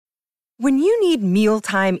When you need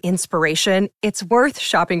mealtime inspiration, it's worth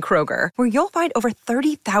shopping Kroger, where you'll find over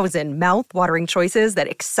 30,000 mouth-watering choices that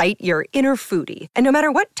excite your inner foodie. And no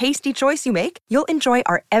matter what tasty choice you make, you'll enjoy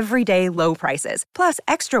our everyday low prices, plus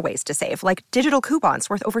extra ways to save, like digital coupons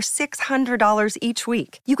worth over $600 each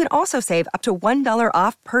week. You can also save up to $1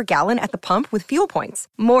 off per gallon at the pump with fuel points.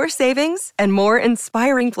 More savings and more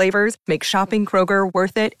inspiring flavors make shopping Kroger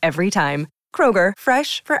worth it every time. Kroger,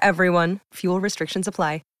 fresh for everyone. Fuel restrictions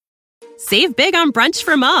apply. Save big on brunch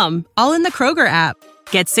for mom, all in the Kroger app.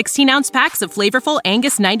 Get 16-ounce packs of flavorful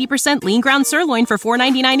Angus 90% lean ground sirloin for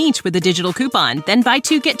 $4.99 each with a digital coupon. Then buy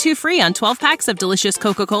 2, get 2 free on 12 packs of delicious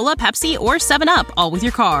Coca-Cola, Pepsi, or 7-Up, all with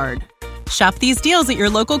your card. Shop these deals at your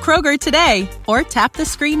local Kroger today, or tap the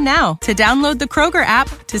screen now to download the Kroger app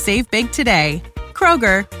to save big today.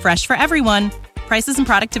 Kroger, fresh for everyone. Prices and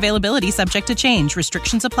product availability subject to change.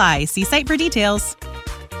 Restrictions apply. See site for details.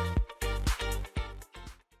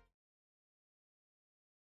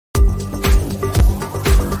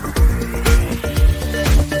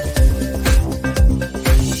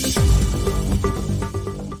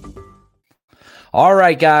 All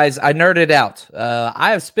right, guys, I nerded out.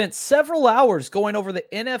 I have spent several hours going over the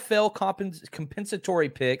NFL compensatory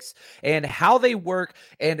picks and how they work.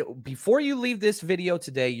 And before you leave this video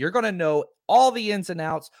today, you're going to know all the ins and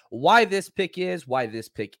outs, why this pick is, why this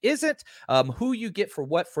pick isn't, who you get for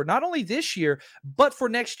what for not only this year, but for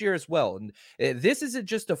next year as well. And this isn't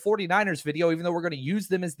just a 49ers video, even though we're going to use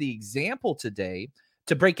them as the example today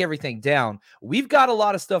to break everything down. We've got a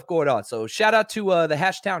lot of stuff going on. So shout out to the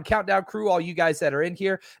Hashtown Countdown crew, all you guys that are in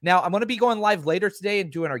here. Now, I'm going to be going live later today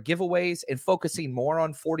and doing our giveaways and focusing more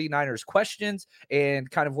on 49ers questions and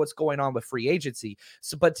kind of what's going on with free agency.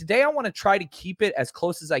 But today I want to try to keep it as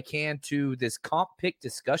close as I can to this comp pick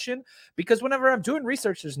discussion, because whenever I'm doing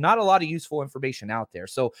research, there's not a lot of useful information out there.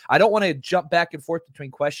 So I don't want to jump back and forth between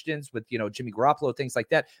questions with, Jimmy Garoppolo, things like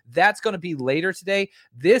that. That's going to be later today.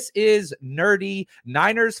 This is nerdy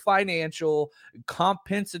Niners financial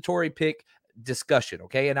compensatory pick discussion,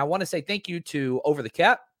 okay? And I want to say thank you to Over the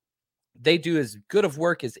Cap. They do as good of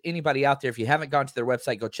work as anybody out there. If you haven't gone to their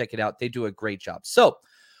website, go check it out. They do a great job. So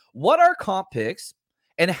what are comp picks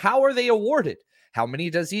and how are they awarded? How many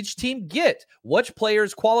does each team get? Which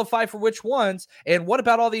players qualify for which ones? And what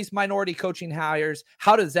about all these minority coaching hires?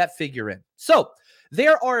 How does that figure in? So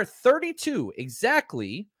there are 32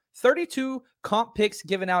 comp picks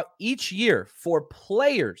given out each year for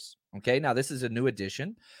players. Okay, now this is a new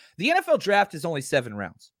addition. The NFL draft is only 7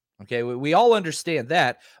 rounds. Okay, we all understand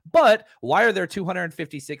that. But why are there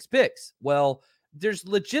 256 picks? Well, there's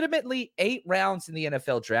legitimately 8 rounds in the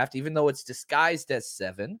NFL draft, even though it's disguised as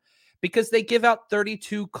 7, because they give out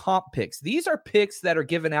 32 comp picks. These are picks that are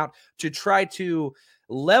given out to try to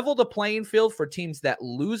level the playing field for teams that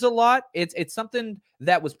lose a lot. It's something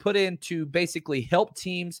that was put in to basically help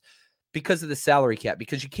teams because of the salary cap,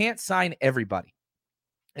 because you can't sign everybody.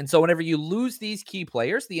 And so whenever you lose these key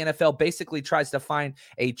players, the NFL basically tries to find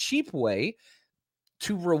a cheap way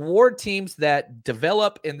to reward teams that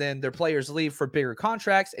develop and then their players leave for bigger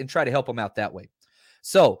contracts and try to help them out that way.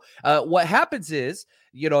 So what happens is,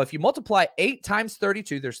 if you multiply 8 times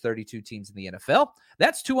 32, there's 32 teams in the NFL.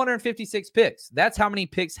 That's 256 picks. That's how many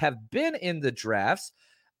picks have been in the drafts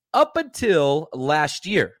up until last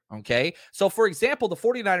year, okay? So, for example, the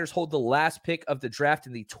 49ers hold the last pick of the draft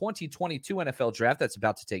in the 2022 NFL draft that's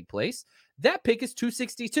about to take place. That pick is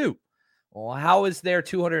 262. Well, how is there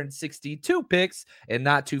 262 picks and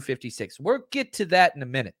not 256? We'll get to that in a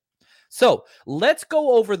minute. So, let's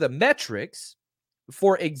go over the metrics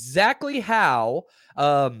for exactly how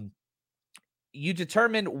you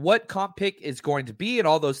determine what comp pick is going to be and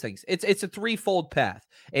all those things. It's a threefold path.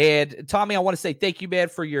 And Tommy, I want to say thank you, man,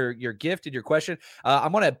 for your gift and your question.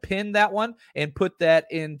 I'm going to pin that one and put that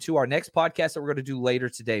into our next podcast that we're going to do later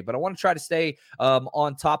today. But I want to try to stay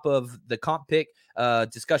on top of the comp pick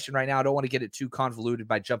discussion right now. I don't want to get it too convoluted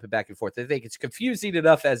by jumping back and forth. I think it's confusing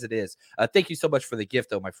enough as it is. Thank you so much for the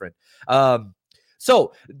gift, though, my friend.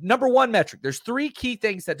 So, number one metric, there's 3 key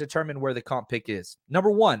things that determine where the comp pick is.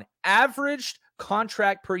 Number 1, averaged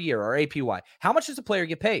contract per year, or APY. How much does a player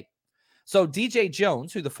get paid? So, DJ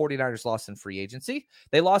Jones, who the 49ers lost in free agency,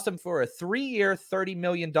 they lost him for a 3-year, $30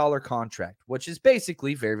 million contract, which is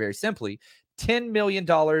basically, very, very simply, $10 million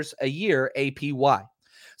a year APY.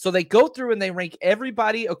 So, they go through and they rank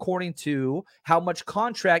everybody according to how much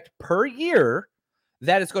contract per year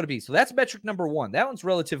that is going to be. So, that's metric number 1. That one's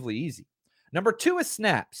relatively easy. Number 2 is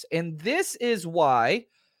snaps, and this is why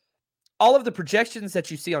all of the projections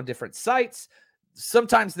that you see on different sites,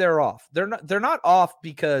 sometimes they're off. They're not off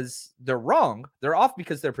because they're wrong. They're off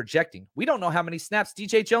because they're projecting. We don't know how many snaps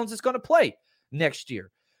DJ Jones is going to play next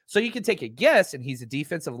year. So you can take a guess, and he's a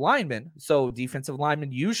defensive lineman. So defensive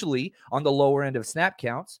linemen usually on the lower end of snap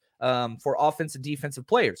counts for offensive defensive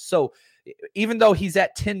players. So even though he's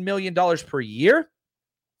at $10 million per year,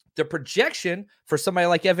 the projection for somebody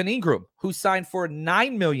like Evan Ingram, who signed for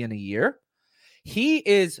 $9 million a year, he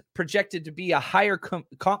is projected to be a higher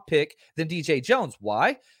comp pick than DJ Jones.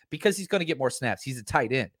 Why? Because he's going to get more snaps. He's a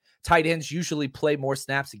tight end. Tight ends usually play more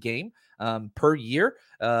snaps a game per year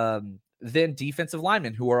than defensive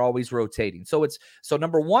linemen, who are always rotating. So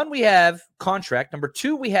number one, we have contract. Number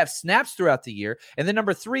two, we have snaps throughout the year. And then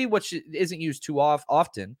number three, which isn't used too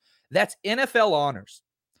often, that's NFL honors.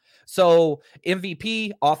 So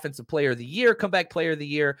MVP, Offensive Player of the Year, Comeback Player of the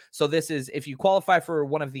Year. So this is if you qualify for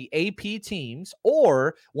one of the AP teams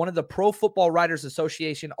or one of the Pro Football Writers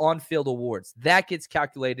Association on-field awards, that gets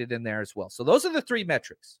calculated in there as well. So those are the three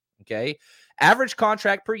metrics, okay? Average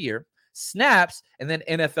contract per year, snaps, and then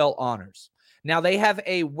NFL honors. Now they have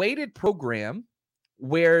a weighted program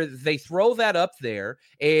where they throw that up there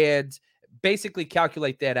and basically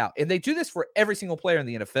calculate that out. And they do this for every single player in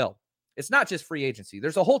the NFL. It's not just free agency.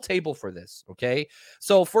 There's a whole table for this, okay?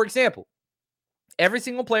 So, for example, every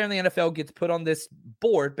single player in the NFL gets put on this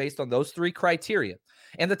board based on those three criteria.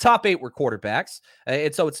 And the top 8 were quarterbacks.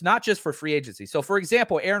 And so it's not just for free agency. So, for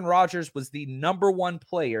example, Aaron Rodgers was the number one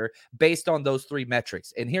player based on those three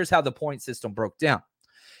metrics. And here's how the point system broke down.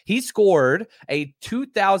 He scored a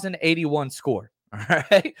 2,081 score. All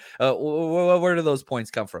right. Where do those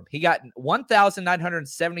points come from? He got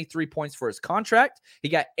 1,973 points for his contract. He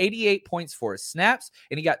got 88 points for his snaps,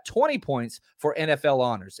 and he got 20 points for NFL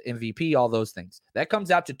honors, MVP, all those things. That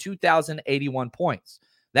comes out to 2,081 points.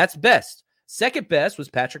 That's best. Second best was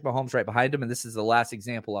Patrick Mahomes right behind him, and this is the last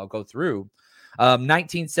example I'll go through.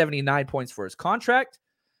 1,979 points for his contract.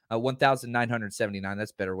 1,979.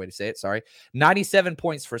 That's a better way to say it. Sorry. 97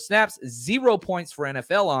 points for snaps, 0 points for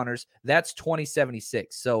NFL honors. That's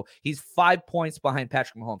 2076. So he's 5 points behind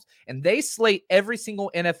Patrick Mahomes. And they slate every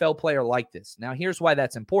single NFL player like this. Now, here's why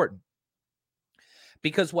that's important.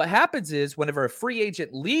 Because what happens is whenever a free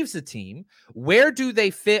agent leaves a team, where do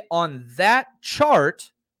they fit on that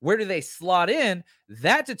chart? Where do they slot in?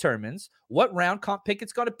 That determines what round comp pick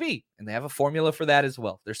it's going to be. And they have a formula for that as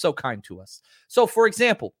well. They're so kind to us. So, for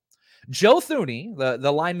example, Joe Thuney,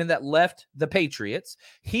 the lineman that left the Patriots,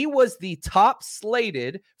 he was the top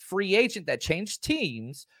slated free agent that changed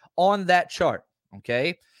teams on that chart,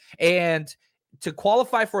 okay? And to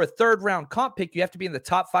qualify for a third-round comp pick, you have to be in the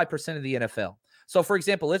top 5% of the NFL. So, for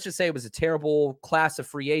example, let's just say it was a terrible class of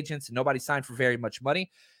free agents and nobody signed for very much money.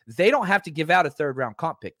 They don't have to give out a third-round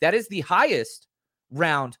comp pick. That is the highest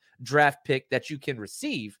round draft pick that you can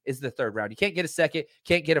receive is the third round. You can't get a second,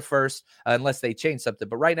 can't get a first unless they change something.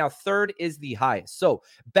 But right now, third is the highest. So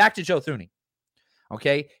back to Joe Thuney.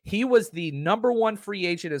 Okay. He was the number one free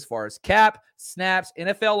agent as far as cap, snaps,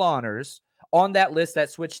 NFL honors on that list that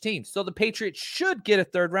switched teams. So the Patriots should get a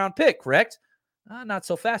third round pick, correct? Not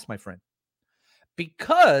so fast, my friend.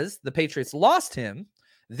 Because the Patriots lost him,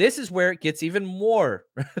 this is where it gets even more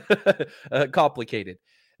complicated.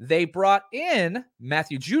 They brought in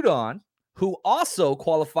Matthew Judon, who also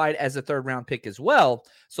qualified as a third-round pick as well,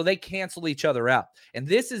 so they cancel each other out. And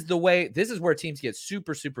this is where teams get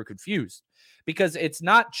super, super confused because it's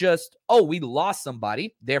not just, oh, we lost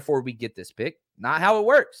somebody, therefore we get this pick. Not how it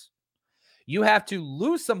works. You have to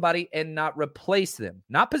lose somebody and not replace them.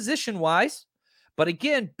 Not position-wise, but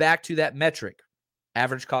again, back to that metric.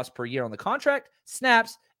 Average cost per year on the contract,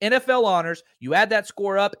 snaps, NFL honors. You add that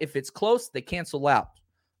score up. If it's close, they cancel out.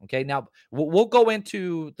 Okay, now we'll go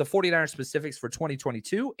into the 49ers specifics for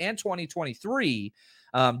 2022 and 2023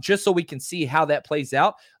 just so we can see how that plays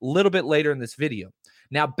out a little bit later in this video.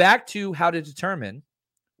 Now, back to how to determine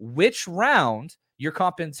which round your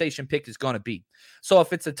compensation pick is going to be. So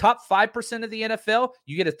if it's a top 5% of the NFL,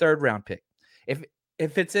 you get a third round pick. If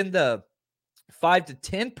it's in the 5 to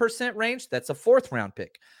 10% range, that's a fourth round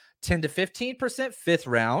pick. 10 to 15%, fifth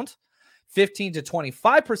round. 15 to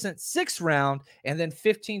 25%, sixth round, and then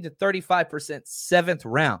 15 to 35%, seventh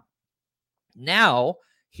round. Now,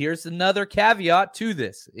 here's another caveat to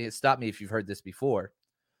this. Stop me if you've heard this before.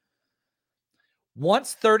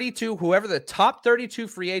 Once 32, whoever the top 32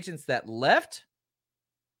 free agents that left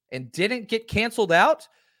and didn't get canceled out,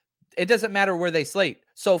 it doesn't matter where they slate.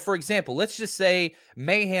 So, for example, let's just say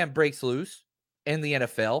mayhem breaks loose in the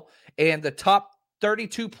NFL and the top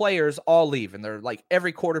 32 players all leave, and they're like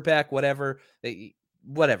every quarterback, whatever. I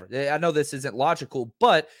know this isn't logical,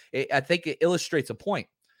 but I think it illustrates a point.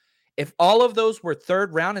 If all of those were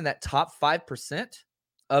third round in that top 5%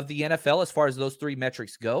 of the NFL, as far as those three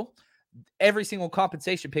metrics go, every single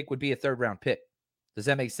compensation pick would be a third round pick. Does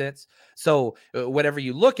that make sense? So whenever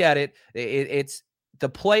you look at it, it's the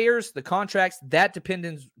players, the contracts, that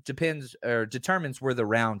depends or determines where the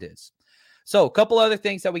round is. So a couple other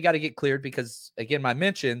things that we got to get cleared because, again, my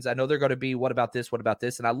mentions, I know they're going to be, what about this? What about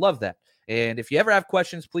this? And I love that. And if you ever have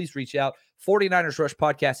questions, please reach out,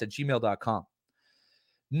 49ersrushpodcast@gmail.com.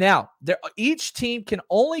 Now, each team can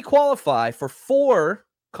only qualify for 4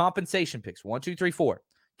 compensation picks. 1, 2, 3, 4.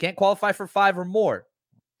 Can't qualify for 5 or more.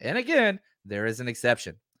 And again, there is an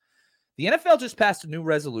exception. The NFL just passed a new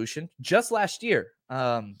resolution just last year.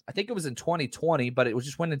 I think it was in 2020, but it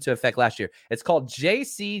just went into effect last year. It's called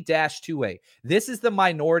JC-2A. This is the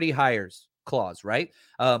minority hires clause, right?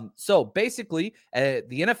 So basically, the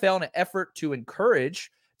NFL, in an effort to encourage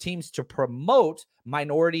teams to promote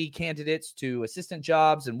minority candidates to assistant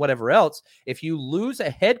jobs and whatever else, if you lose a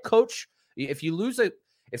head coach, if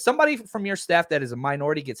somebody from your staff that is a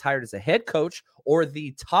minority gets hired as a head coach or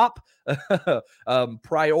the top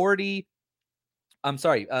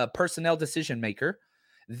personnel decision maker,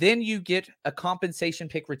 then you get a compensation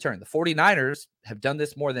pick return. The 49ers have done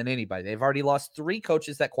this more than anybody. They've already lost 3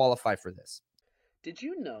 coaches that qualify for this. Did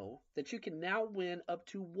you know that you can now win up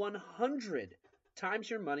to 100 times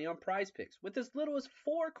your money on Prize Picks with as little as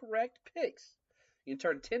 4 correct picks? You can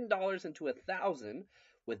turn $10 into $1,000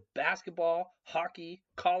 with basketball, hockey,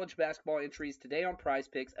 college basketball entries today on Prize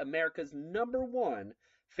Picks, America's #1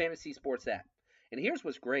 fantasy sports app. And here's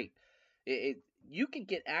what's great. You can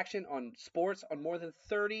get action on sports on more than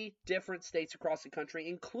 30 different states across the country,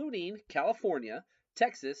 including California,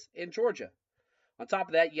 Texas, and Georgia. On top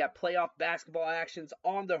of that, you got playoff basketball actions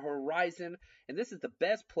on the horizon, and this is the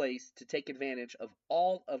best place to take advantage of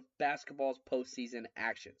all of basketball's postseason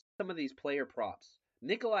actions. Some of these player props.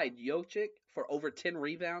 Nikolai Jokic for over 10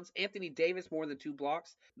 rebounds. Anthony Davis more than 2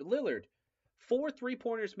 blocks. Lillard, 4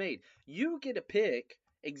 3-pointers made. You get to pick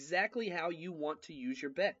exactly how you want to use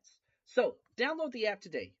your bets. So, download the app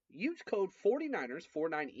today. Use code 49ers,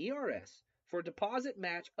 49ERS, for a deposit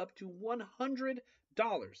match up to $100.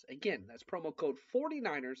 Again, that's promo code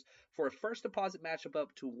 49ers for a first deposit match of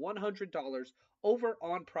up to $100 over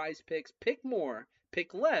on Prize Picks. Pick more,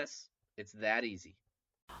 pick less. It's that easy.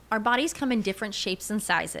 Our bodies come in different shapes and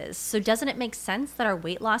sizes, so doesn't it make sense that our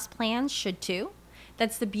weight loss plans should too?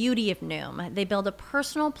 That's the beauty of Noom. They build a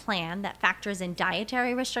personal plan that factors in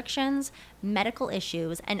dietary restrictions, medical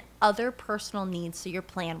issues, and other personal needs so your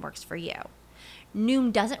plan works for you.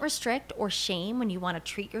 Noom doesn't restrict or shame when you want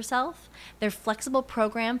to treat yourself. Their flexible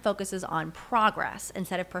program focuses on progress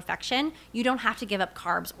instead of perfection. You don't have to give up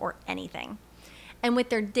carbs or anything. And with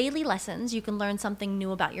their daily lessons, you can learn something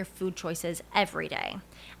new about your food choices every day.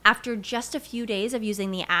 After just a few days of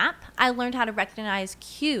using the app, I learned how to recognize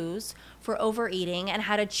cues for overeating and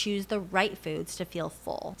how to choose the right foods to feel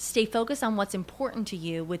full. Stay focused on what's important to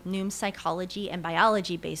you with Noom's psychology and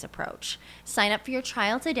biology-based approach. Sign up for your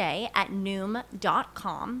trial today at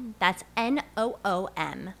Noom.com. That's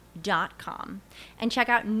Noom.com. And check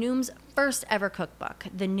out Noom's first ever cookbook,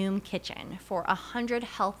 The Noom Kitchen, for 100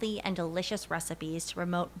 healthy and delicious recipes to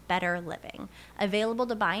promote better living. Available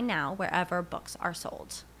to buy now wherever books are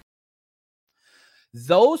sold.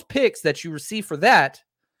 Those picks that you receive for that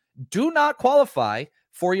do not qualify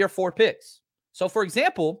for your 4 picks. So, for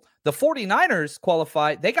example, the 49ers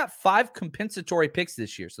qualified. They got 5 compensatory picks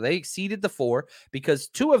this year. So they exceeded the 4 because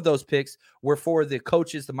 2 of those picks were for the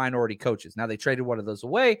coaches, the minority coaches. Now they traded one of those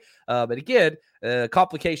away. But again,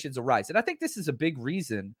 complications arise. And I think this is a big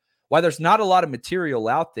reason why there's not a lot of material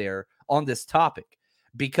out there on this topic,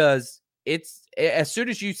 because it's as soon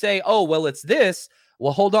as you say, oh, well, it's this.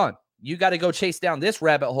 Well, hold on. You got to go chase down this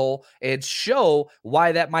rabbit hole and show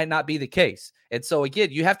why that might not be the case. And so, again,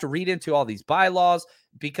 you have to read into all these bylaws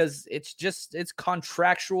because it's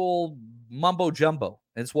contractual mumbo jumbo.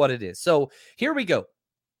 It's what it is. So here we go.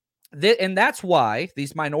 And that's why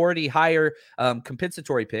these minority hire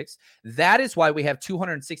compensatory picks, that is why we have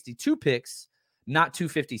 262 picks, not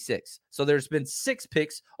 256. So there's been 6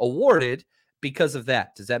 picks awarded because of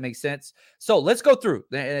that. Does that make sense? So let's go through.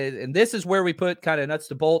 And this is where we put kind of nuts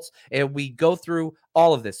to bolts and we go through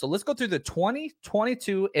all of this. So let's go through the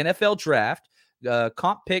 2022 NFL draft,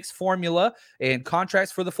 comp picks formula and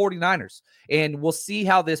contracts for the 49ers. And we'll see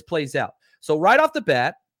how this plays out. So right off the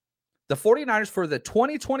bat, the 49ers for the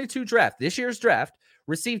 2022 draft, this year's draft,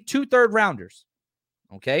 received 2 third-rounders.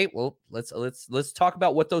 Okay, well, let's talk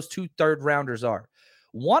about what those 2 third-rounders are.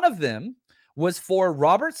 One of them was for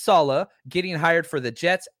Robert Saleh getting hired for the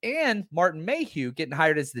Jets and Martin Mayhew getting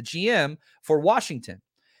hired as the GM for Washington.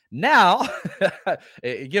 Now,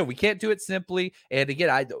 again, we can't do it simply. And again,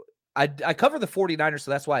 I cover the 49ers,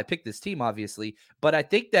 so that's why I picked this team, obviously. But I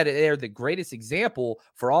think that they're the greatest example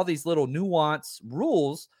for all these little nuance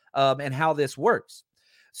rules and how this works.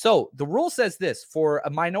 So the rule says this: for a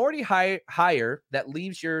minority hire that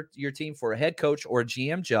leaves your team for a head coach or a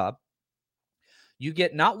GM job, you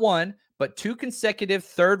get not one, but 2 consecutive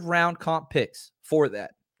third-round comp picks for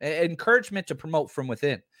that. Encouragement to promote from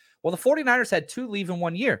within. Well, the 49ers had 2 leave in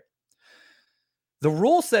 1 year. The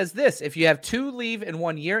rule says this: if you have 2 leave in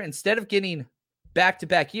 1 year, instead of getting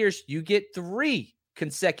back-to-back years, you get 3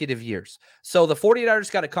 consecutive years. So the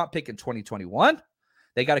 49ers got a comp pick in 2021.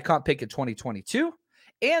 They got a comp pick in 2022.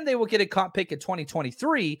 And they will get a comp pick in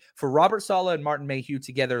 2023 for Robert Saleh and Martin Mayhew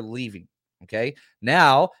together leaving. Okay.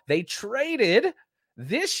 Now they traded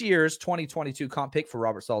this year's 2022 comp pick for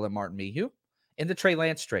Robert Saleh and Martin Mayhew in the Trey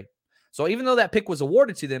Lance trade. So even though that pick was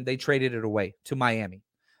awarded to them, they traded it away to Miami.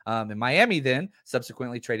 And Miami then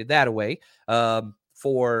subsequently traded that away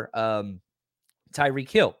for Tyreek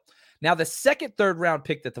Hill. Now, the second third-round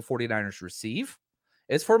pick that the 49ers receive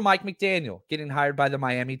is for Mike McDaniel, getting hired by the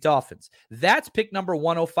Miami Dolphins. That's pick number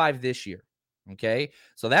 105 this year. Okay,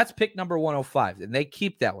 so that's pick number 105, and they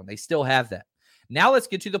keep that one. They still have that. Now let's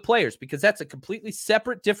get to the players, because that's a completely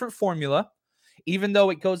separate, different formula. Even though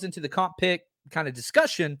it goes into the comp pick kind of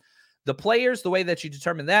discussion, the players, the way that you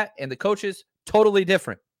determine that, and the coaches, totally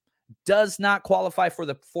different. Does not qualify for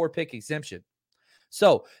the 4-pick exemption.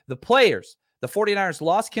 So the players, the 49ers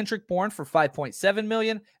lost Kendrick Bourne for $5.7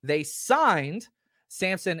 million. They signed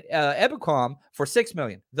Samson Ebukam for $6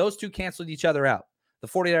 million. Those two canceled each other out. The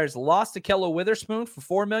 49ers lost Ahkello Witherspoon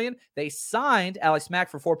for $4 million. They signed Alex Mack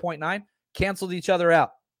for $4.9 million, canceled each other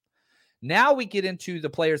out. Now we get into the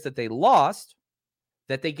players that they lost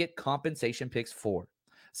that they get compensation picks for.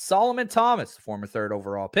 Solomon Thomas, former 3rd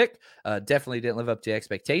overall pick, definitely didn't live up to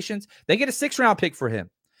expectations. They get a 6th-round pick for him.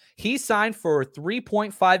 He signed for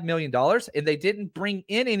 $3.5 million, and they didn't bring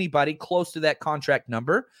in anybody close to that contract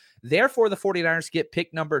number. Therefore, the 49ers get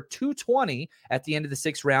pick number 220 at the end of the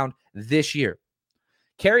 6th round this year.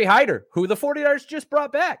 Kerry Hyder, who the 49ers just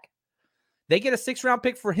brought back, they get a 6th-round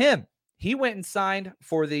pick for him. He went and signed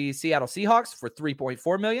for the Seattle Seahawks for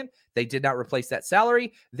 $3.4 million. They did not replace that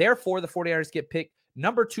salary. Therefore, the 49ers get pick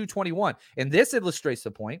number 221. And this illustrates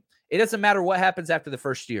the point. It doesn't matter what happens after the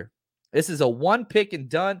first year. This is a one pick and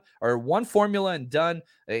done, or one formula and done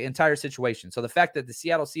entire situation. So the fact that the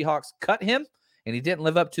Seattle Seahawks cut him and he didn't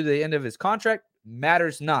live up to the end of his contract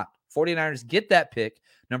matters not. 49ers get that pick,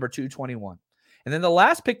 number 221. And then the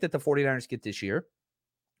last pick that the 49ers get this year,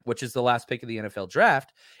 which is the last pick of the NFL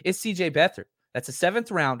draft, is CJ Beathard. That's a 7th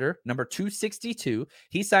rounder, number 262.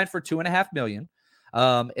 He signed for $2.5 million.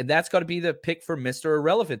 And that's going to be the pick for Mr.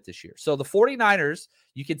 Irrelevant this year. So the 49ers,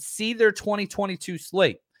 you can see their 2022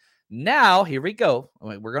 slate. Now, here we go.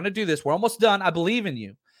 We're going to do this. We're almost done. I believe in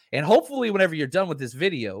you. And hopefully, whenever you're done with this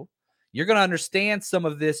video, you're going to understand some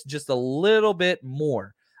of this just a little bit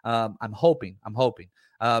more. I'm hoping.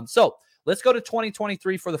 So let's go to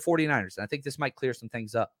 2023 for the 49ers. And I think this might clear some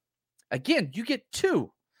things up. Again, you get 2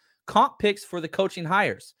 comp picks for the coaching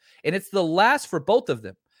hires. And it's the last for both of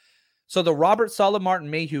them. So the Robert Saleh, Martin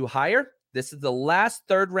Mayhew hire, this is the last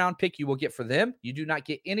 3rd-round pick you will get for them. You do not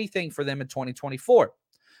get anything for them in 2024.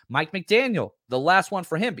 Mike McDaniel, the last one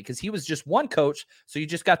for him, because he was just one coach, so you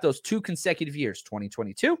just got those 2 consecutive years,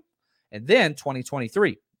 2022 and then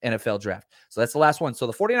 2023 NFL draft. So that's the last one. So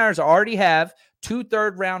the 49ers already have 2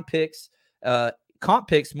 third-round picks, comp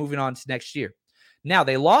picks moving on to next year. Now,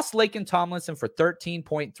 they lost Laken Tomlinson for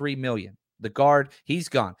 $13.3 million. The guard, he's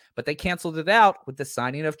gone. But they canceled it out with the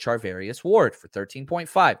signing of Charvarius Ward for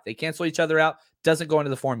 $13.5. They cancel each other out. Doesn't go into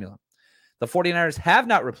the formula. The 49ers have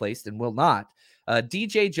not replaced and will not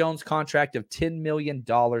DJ Jones' contract of $10 million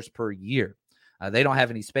per year. They don't have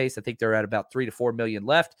any space. I think they're at about $3 to $4 million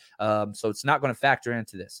left. So it's not going to factor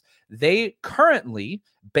into this. They currently,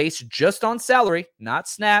 based just on salary, not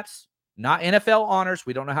snaps, not NFL honors,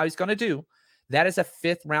 we don't know how he's going to do, that is a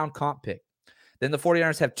 5th-round comp pick. Then the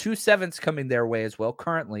 49ers have 2 7ths coming their way as well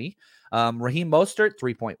currently. Raheem Mostert,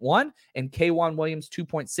 3.1, and K'Waun Williams,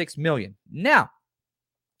 $2.6 million. Now,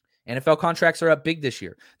 NFL contracts are up big this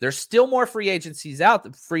year. There's still more free agents out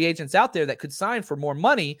there that could sign for more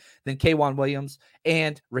money than K'Waun Williams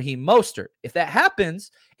and Raheem Mostert. If that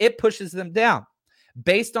happens, it pushes them down.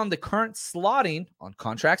 Based on the current slotting on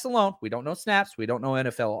contracts alone, we don't know snaps, we don't know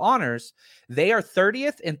NFL honors, they are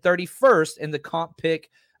 30th and 31st in the comp pick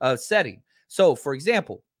setting. So, for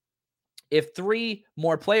example, if 3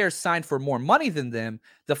 more players sign for more money than them,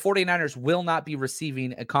 the 49ers will not be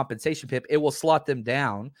receiving a compensation pick. It will slot them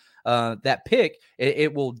down. That pick,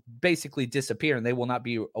 it will basically disappear, and they will not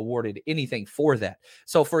be awarded anything for that.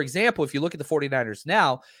 So, for example, if you look at the 49ers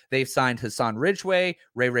now, they've signed Hassan Ridgeway,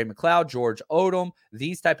 Ray McLeod, George Odom,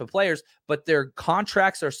 these type of players, but their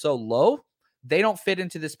contracts are so low, they don't fit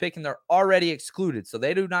into this pick, and they're already excluded. So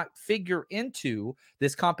they do not figure into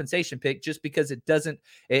this compensation pick just because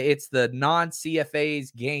it's the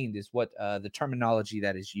non-CFAs gained is what the terminology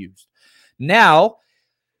that is used. Now,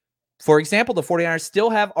 for example, the 49ers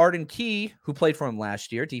still have Arden Key, who played for him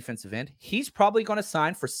last year, defensive end. He's probably going to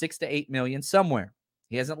sign for $6 to $8 million somewhere.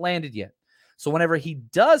 He hasn't landed yet. So whenever he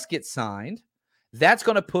does get signed, that's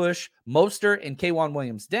going to push Mostert and K'Waun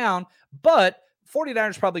Williams down, but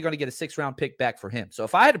 49ers probably going to get a 6th-round pick back for him. So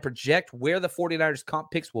if I had to project where the 49ers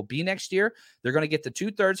comp picks will be next year, they're going to get the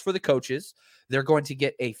 2/3 for the coaches. They're going to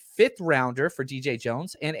get a 5th-rounder for DJ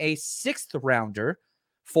Jones and a 6th-rounder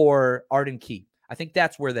for Arden Key. I think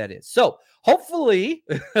that's where that is. So hopefully,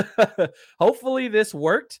 hopefully this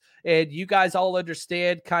worked, and you guys all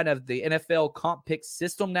understand kind of the NFL comp pick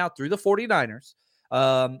system now through the 49ers.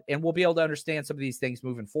 And we'll be able to understand some of these things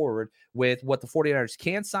moving forward with what the 49ers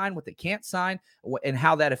can sign, what they can't sign, and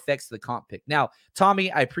how that affects the comp pick. Now,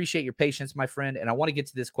 Tommy, I appreciate your patience, my friend, and I want to get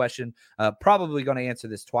to this question. Probably going to answer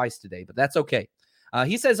this twice today, but that's okay.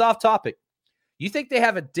 He says, off topic, you think they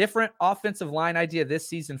have a different offensive line idea this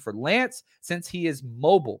season for Lance since he is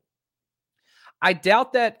mobile? I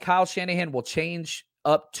doubt that Kyle Shanahan will change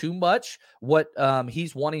up too much what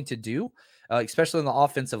he's wanting to do, especially in the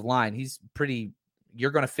offensive line.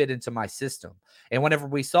 You're going to fit into my system. And whenever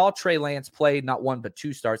we saw Trey Lance play not 1 but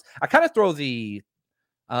 2 starts, I kind of throw the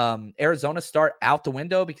Arizona start out the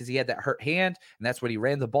window because he had that hurt hand, and that's what he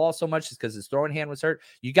ran the ball so much, is because his throwing hand was hurt.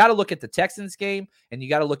 You got to look at the Texans game, and you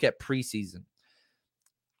got to look at preseason.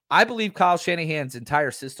 I believe Kyle Shanahan's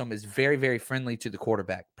entire system is very, very friendly to the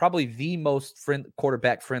quarterback, probably the most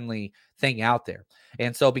quarterback-friendly thing out there.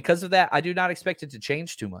 And so because of that, I do not expect it to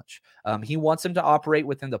change too much. He wants him to operate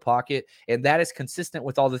within the pocket, and that is consistent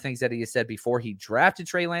with all the things that he has said before he drafted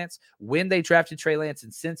Trey Lance, when they drafted Trey Lance,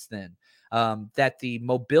 and since then, that the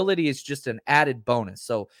mobility is just an added bonus.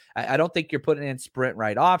 So I don't think you're putting in sprint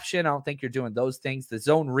right option. I don't think you're doing those things. The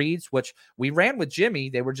zone reads, which we ran with Jimmy,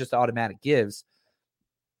 they were just automatic gives.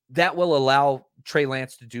 That will allow Trey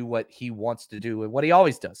Lance to do what he wants to do and what he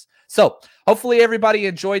always does. So hopefully everybody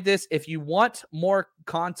enjoyed this. If you want more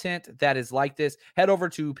content that is like this, head over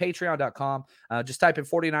to patreon.com. Just type in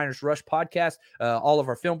 49ers Rush Podcast. All of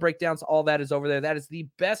our film breakdowns, all that is over there. That is the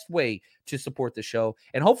best way to support the show.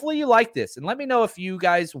 And hopefully you like this. And let me know if you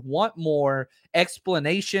guys want more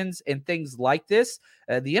explanations and things like this.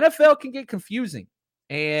 The NFL can get confusing.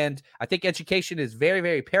 And I think education is very,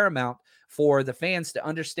 very paramount for the fans to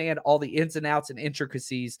understand all the ins and outs and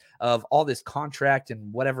intricacies of all this contract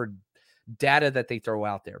and whatever data that they throw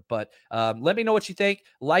out there. But let me know what you think.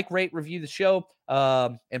 Like, rate, review the show.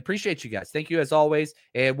 And appreciate you guys. Thank you as always.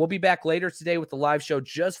 And we'll be back later today with the live show,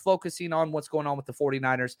 just focusing on what's going on with the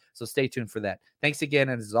 49ers. So stay tuned for that. Thanks again.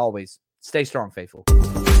 And as always, stay strong, faithful.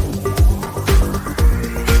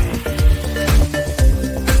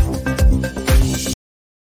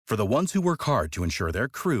 For the ones who work hard to ensure their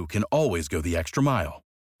crew can always go the extra mile,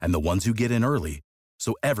 and the ones who get in early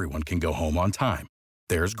so everyone can go home on time,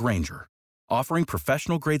 there's Grainger, offering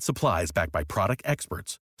professional-grade supplies backed by product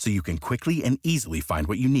experts so you can quickly and easily find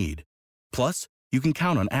what you need. Plus, you can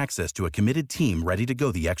count on access to a committed team ready to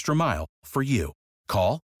go the extra mile for you.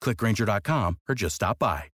 Call, click Grainger.com, or just stop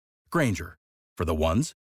by. Grainger, for the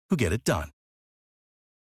ones who get it done.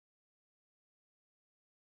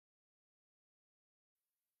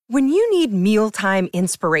 When you need mealtime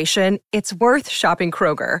inspiration, it's worth shopping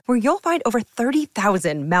Kroger, where you'll find over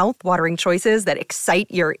 30,000 mouth-watering choices that excite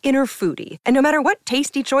your inner foodie. And no matter what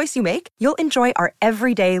tasty choice you make, you'll enjoy our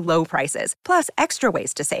everyday low prices, plus extra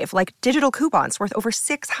ways to save, like digital coupons worth over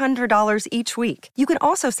 $600 each week. You can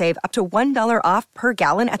also save up to $1 off per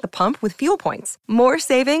gallon at the pump with fuel points. More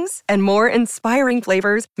savings and more inspiring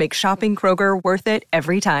flavors make shopping Kroger worth it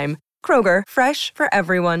every time. Kroger, fresh for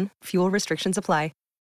everyone. Fuel restrictions apply.